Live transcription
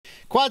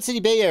Quad City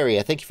Bay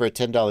Area, thank you for a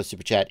 $10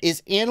 super chat.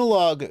 Is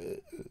analog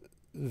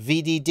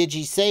VD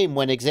Digi same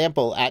when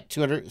example at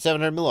 700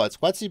 milliwatts?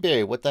 Quad City Bay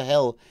Area, what the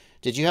hell?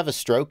 Did you have a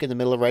stroke in the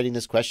middle of writing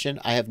this question?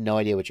 I have no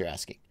idea what you're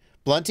asking.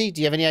 Blunty, do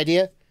you have any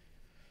idea?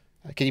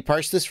 Can you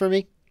parse this for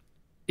me?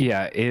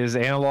 Yeah, is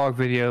analog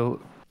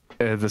video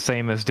the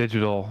same as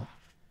digital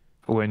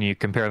when you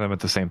compare them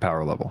at the same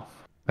power level?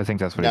 I think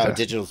that's what he's asking. No,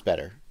 digital's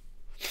better.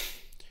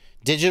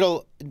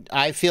 Digital,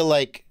 I feel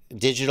like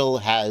digital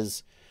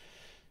has,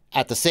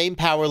 at the same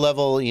power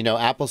level, you know,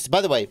 apples. By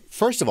the way,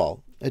 first of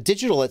all, a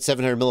digital at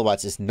 700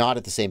 milliwatts is not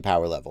at the same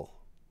power level.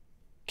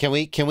 Can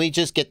we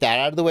just get that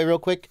out of the way real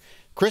quick?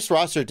 Chris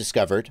Rosser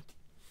discovered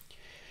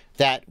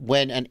that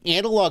when an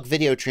analog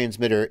video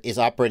transmitter is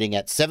operating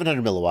at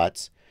 700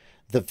 milliwatts,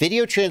 the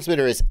video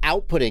transmitter is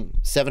outputting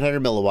 700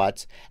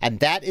 milliwatts, and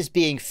that is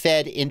being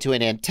fed into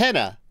an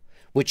antenna,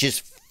 which is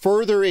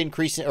further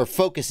increasing or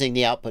focusing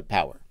the output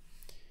power.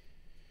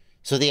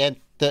 So the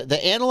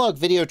analog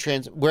video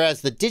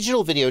whereas the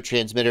digital video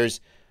transmitters,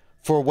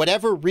 for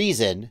whatever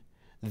reason,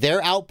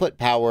 their output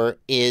power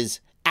is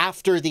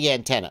after the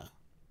antenna.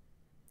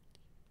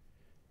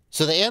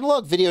 So the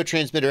analog video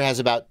transmitter has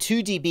about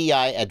 2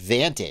 dBi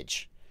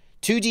advantage,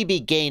 2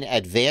 dB gain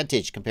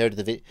advantage compared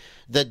to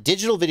the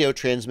digital video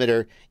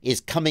transmitter is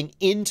coming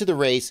into the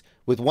race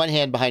with one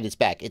hand behind its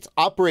back. It's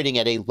operating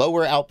at a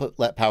lower output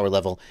power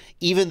level,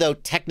 even though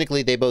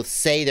technically they both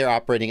say they're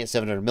operating at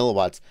 700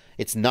 milliwatts.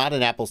 It's not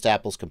an apples to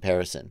apples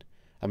comparison.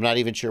 I'm not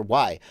even sure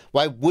why.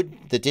 Why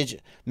would the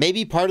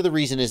maybe part of the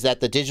reason is that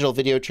the digital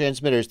video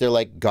transmitters, they're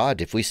like,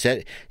 God, if we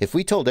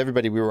told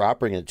everybody we were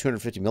operating at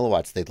 250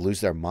 milliwatts, they'd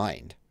lose their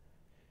mind.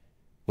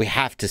 We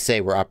have to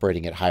say we're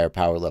operating at higher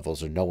power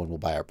levels or no one will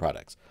buy our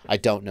products. I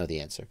don't know the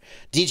answer.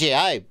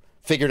 DJI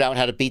figured out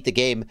how to beat the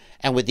game,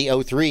 and with the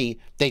O3,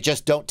 they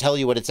just don't tell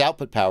you what its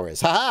output power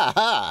is. Ha ha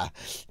ha!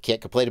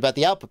 Can't complain about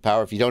the output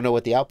power if you don't know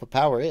what the output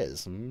power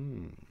is.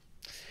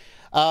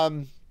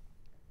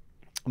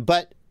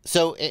 But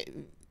so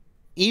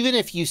even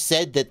if you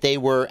said that they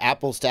were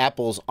apples to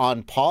apples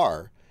on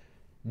par,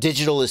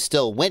 digital is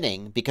still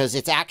winning because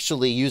it's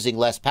actually using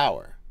less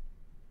power.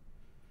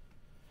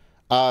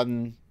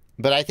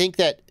 But I think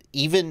that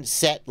even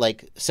set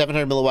like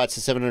 700 milliwatts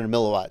to 700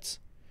 milliwatts,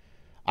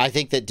 I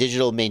think that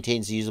digital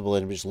maintains the usable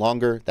image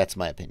longer. That's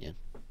my opinion.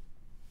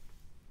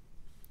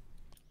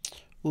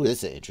 Ooh,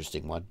 this is an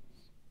interesting one.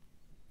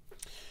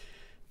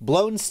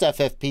 Blown Stuff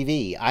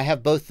FPV. I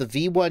have both the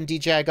V1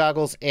 DJI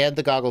goggles and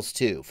the goggles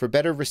too. For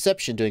better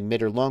reception doing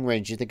mid or long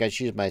range, you think I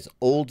should use my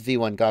old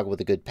V1 goggle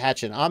with a good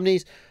patch and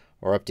omnis,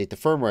 or update the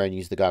firmware and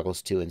use the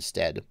goggles too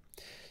instead?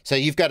 So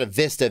you've got a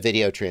Vista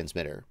video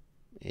transmitter,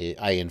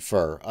 I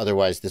infer.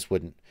 Otherwise, this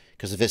wouldn't,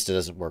 because the Vista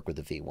doesn't work with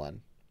the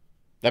V1.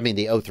 I mean,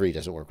 the O3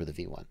 doesn't work with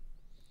the V1.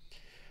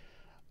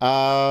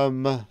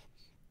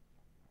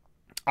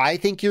 I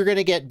think you're going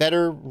to get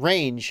better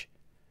range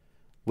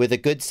with a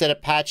good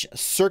setup patch.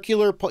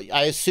 Circular,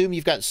 I assume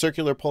you've got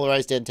circular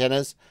polarized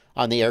antennas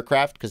on the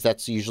aircraft, because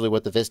that's usually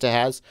what the Vista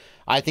has.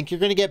 I think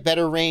you're going to get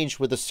better range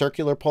with a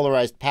circular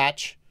polarized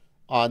patch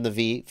on the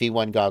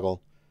V1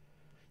 goggle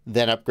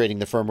than upgrading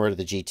the firmware to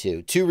the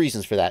G2. Two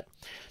reasons for that.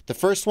 The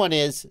first one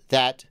is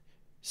that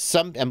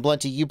and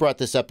Blunty, you brought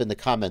this up in the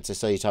comments. I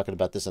saw you talking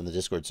about this on the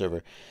Discord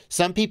server.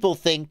 Some people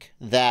think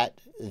that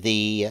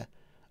the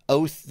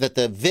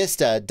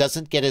Vista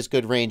doesn't get as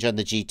good range on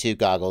the G2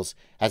 goggles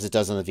as it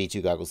does on the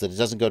V2 goggles, that it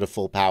doesn't go to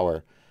full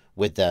power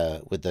with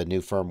the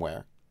new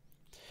firmware.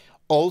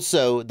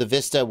 Also, the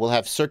Vista will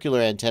have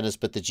circular antennas,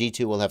 but the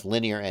G2 will have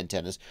linear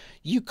antennas.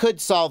 You could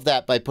solve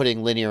that by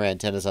putting linear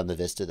antennas on the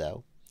Vista,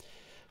 though.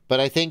 But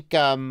I think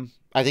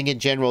in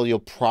general, you'll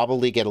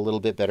probably get a little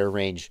bit better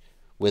range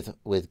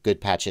with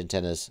good patch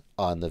antennas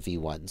on the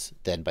V1s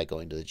than by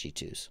going to the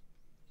G2s.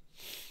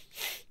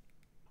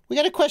 We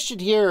got a question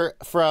here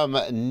from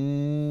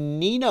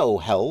Nino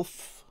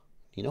Health.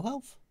 Nino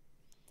Health?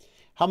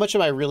 How much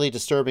am I really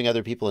disturbing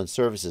other people in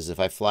services if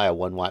I fly a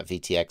 1 watt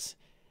VTX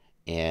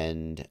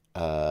and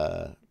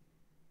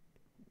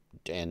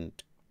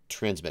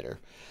transmitter?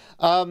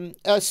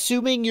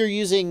 Assuming you're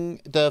using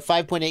the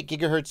 5.8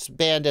 gigahertz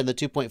band and the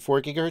 2.4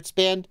 gigahertz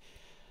band,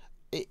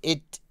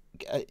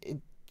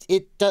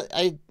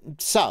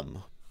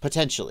 some,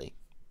 potentially.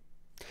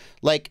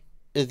 Like,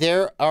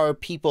 there are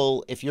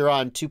people, if you're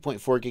on 2.4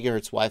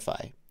 gigahertz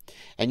Wi-Fi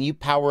and you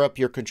power up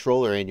your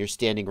controller and you're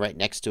standing right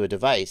next to a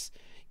device,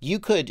 you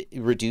could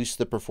reduce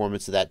the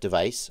performance of that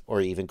device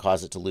or even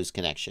cause it to lose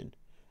connection.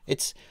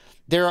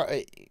 There are,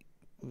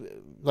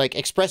 like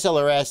Express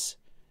LRS,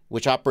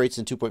 which operates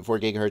in 2.4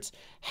 gigahertz,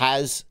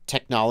 has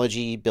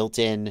technology built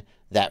in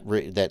that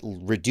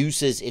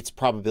reduces its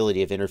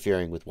probability of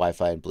interfering with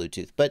Wi-Fi and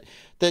Bluetooth, but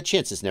the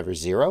chance is never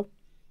zero.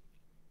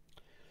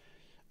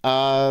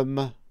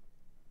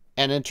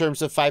 And in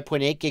terms of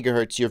 5.8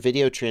 gigahertz, your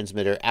video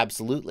transmitter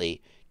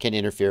absolutely can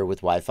interfere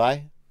with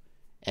Wi-Fi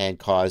and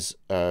cause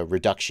a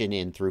reduction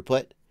in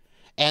throughput.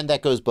 And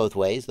that goes both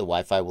ways. The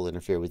Wi-Fi will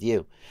interfere with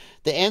you.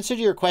 The answer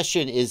to your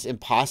question is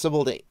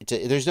impossible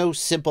there's no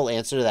simple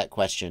answer to that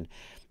question.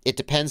 It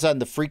depends on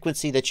the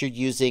frequency that you're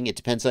using. It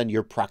depends on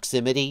your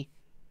proximity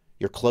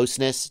your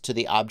closeness to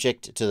the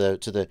object, to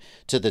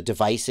the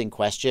device in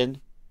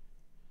question.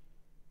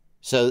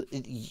 So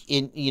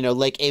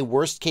like a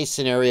worst case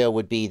scenario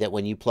would be that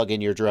when you plug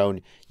in your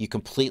drone, you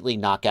completely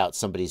knock out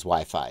somebody's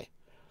Wi-Fi.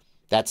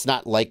 That's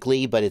not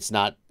likely, but it's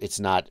not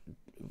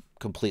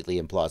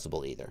completely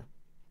implausible either.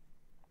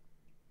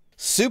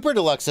 Super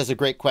Deluxe has a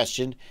great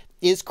question.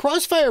 Is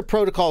Crossfire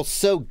protocol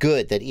so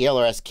good that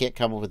ELRS can't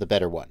come up with a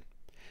better one?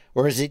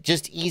 Or is it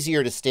just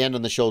easier to stand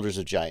on the shoulders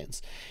of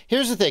giants?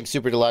 Here's the thing,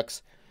 Super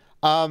Deluxe.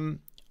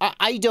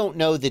 I don't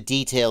know the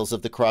details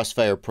of the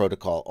Crossfire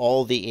protocol,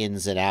 all the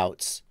ins and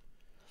outs.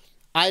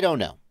 I don't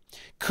know.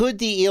 Could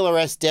the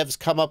ELRS devs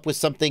come up with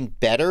something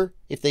better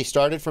if they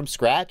started from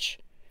scratch?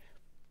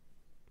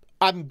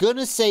 I'm going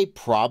to say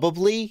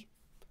probably,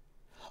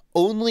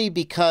 only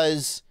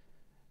because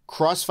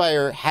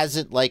Crossfire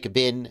hasn't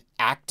been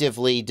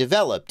actively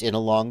developed in a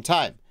long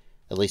time.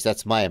 At least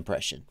that's my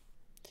impression.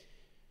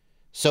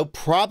 So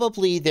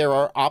probably there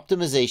are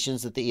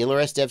optimizations that the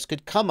ELRS devs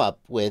could come up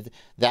with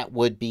that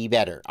would be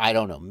better. I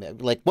don't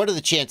know. What are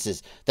the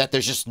chances that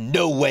there's just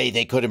no way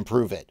they could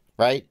improve it,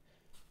 right?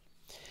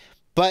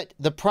 But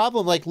the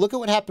problem, look at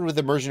what happened with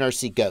Immersion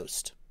RC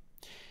Ghost.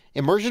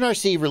 Immersion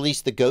RC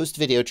released the Ghost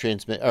video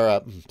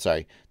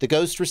the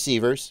Ghost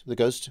receivers,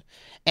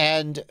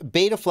 and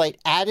Betaflight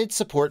added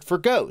support for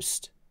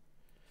Ghost.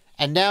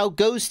 And now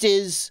Ghost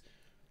is,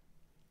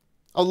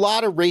 a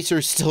lot of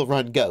racers still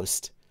run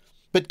Ghost,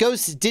 but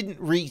Ghost didn't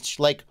reach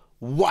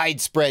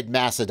widespread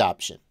mass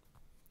adoption.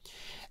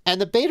 And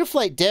the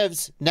Betaflight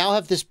devs now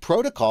have this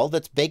protocol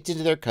that's baked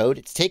into their code.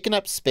 It's taken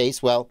up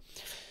space. Well,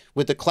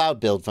 with the cloud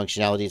build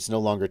functionality, it's no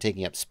longer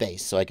taking up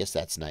space, so I guess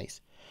that's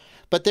nice.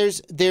 But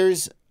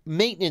there's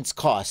maintenance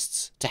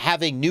costs to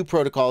having new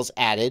protocols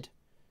added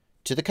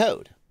to the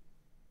code,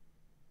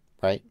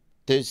 right?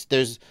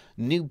 There's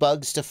new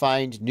bugs to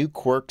find, new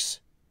quirks,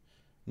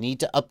 need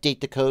to update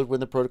the code when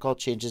the protocol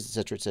changes,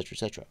 etc., etc.,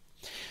 etc.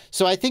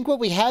 So I think what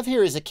we have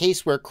here is a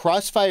case where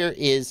Crossfire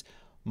is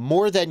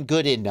more than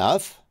good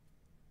enough,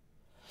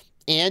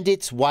 and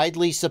it's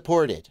widely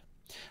supported.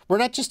 We're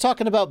not just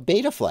talking about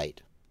Betaflight.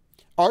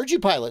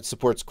 ArduPilot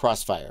supports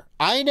Crossfire.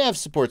 iNav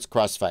supports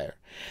Crossfire.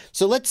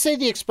 So let's say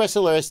the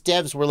ExpressLRS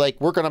devs were like,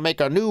 we're going to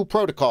make a new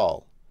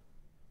protocol.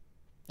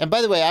 And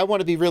by the way, I want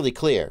to be really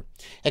clear.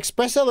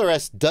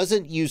 ExpressLRS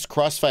doesn't use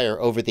Crossfire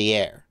over the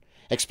air.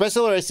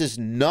 ExpressLRS is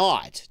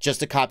not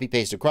just a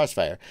copy-paste of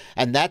Crossfire,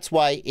 and that's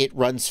why it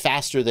runs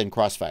faster than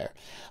Crossfire.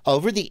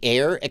 Over the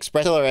air,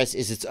 ExpressLRS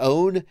is its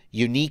own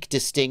unique,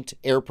 distinct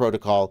air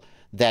protocol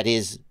that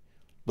is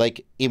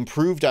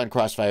improved on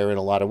Crossfire in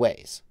a lot of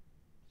ways.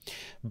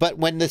 But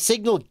when the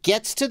signal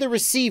gets to the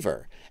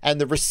receiver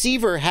and the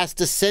receiver has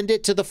to send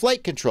it to the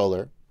flight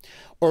controller,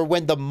 or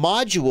when the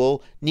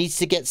module needs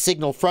to get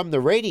signal from the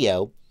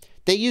radio,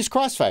 they use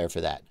Crossfire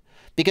for that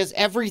because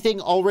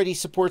everything already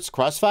supports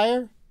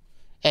Crossfire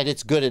and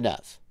it's good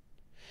enough.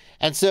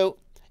 And so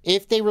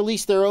if they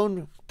release their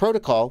own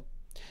protocol,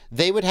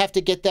 they would have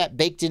to get that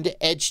baked into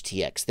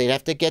EdgeTX. They'd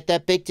have to get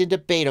that baked into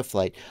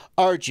Betaflight,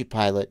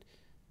 ArduPilot,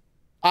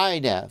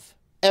 iNav,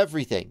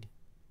 everything.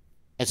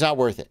 It's not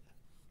worth it.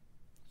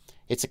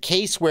 It's a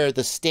case where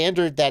the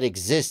standard that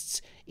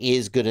exists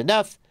is good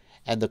enough,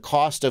 and the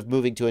cost of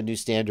moving to a new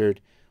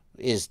standard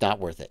is not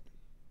worth it.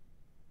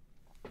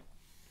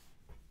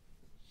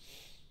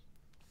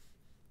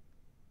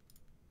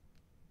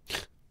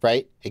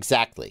 Right?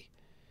 Exactly.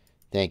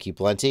 Thank you,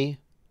 Blunty.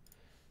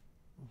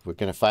 We're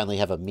going to finally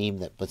have a meme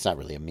but it's not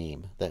really a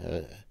meme,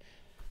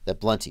 that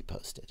Blunty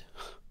posted.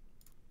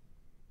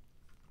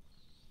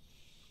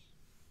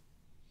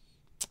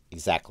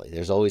 Exactly.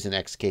 There's always an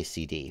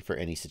XKCD for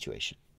any situation.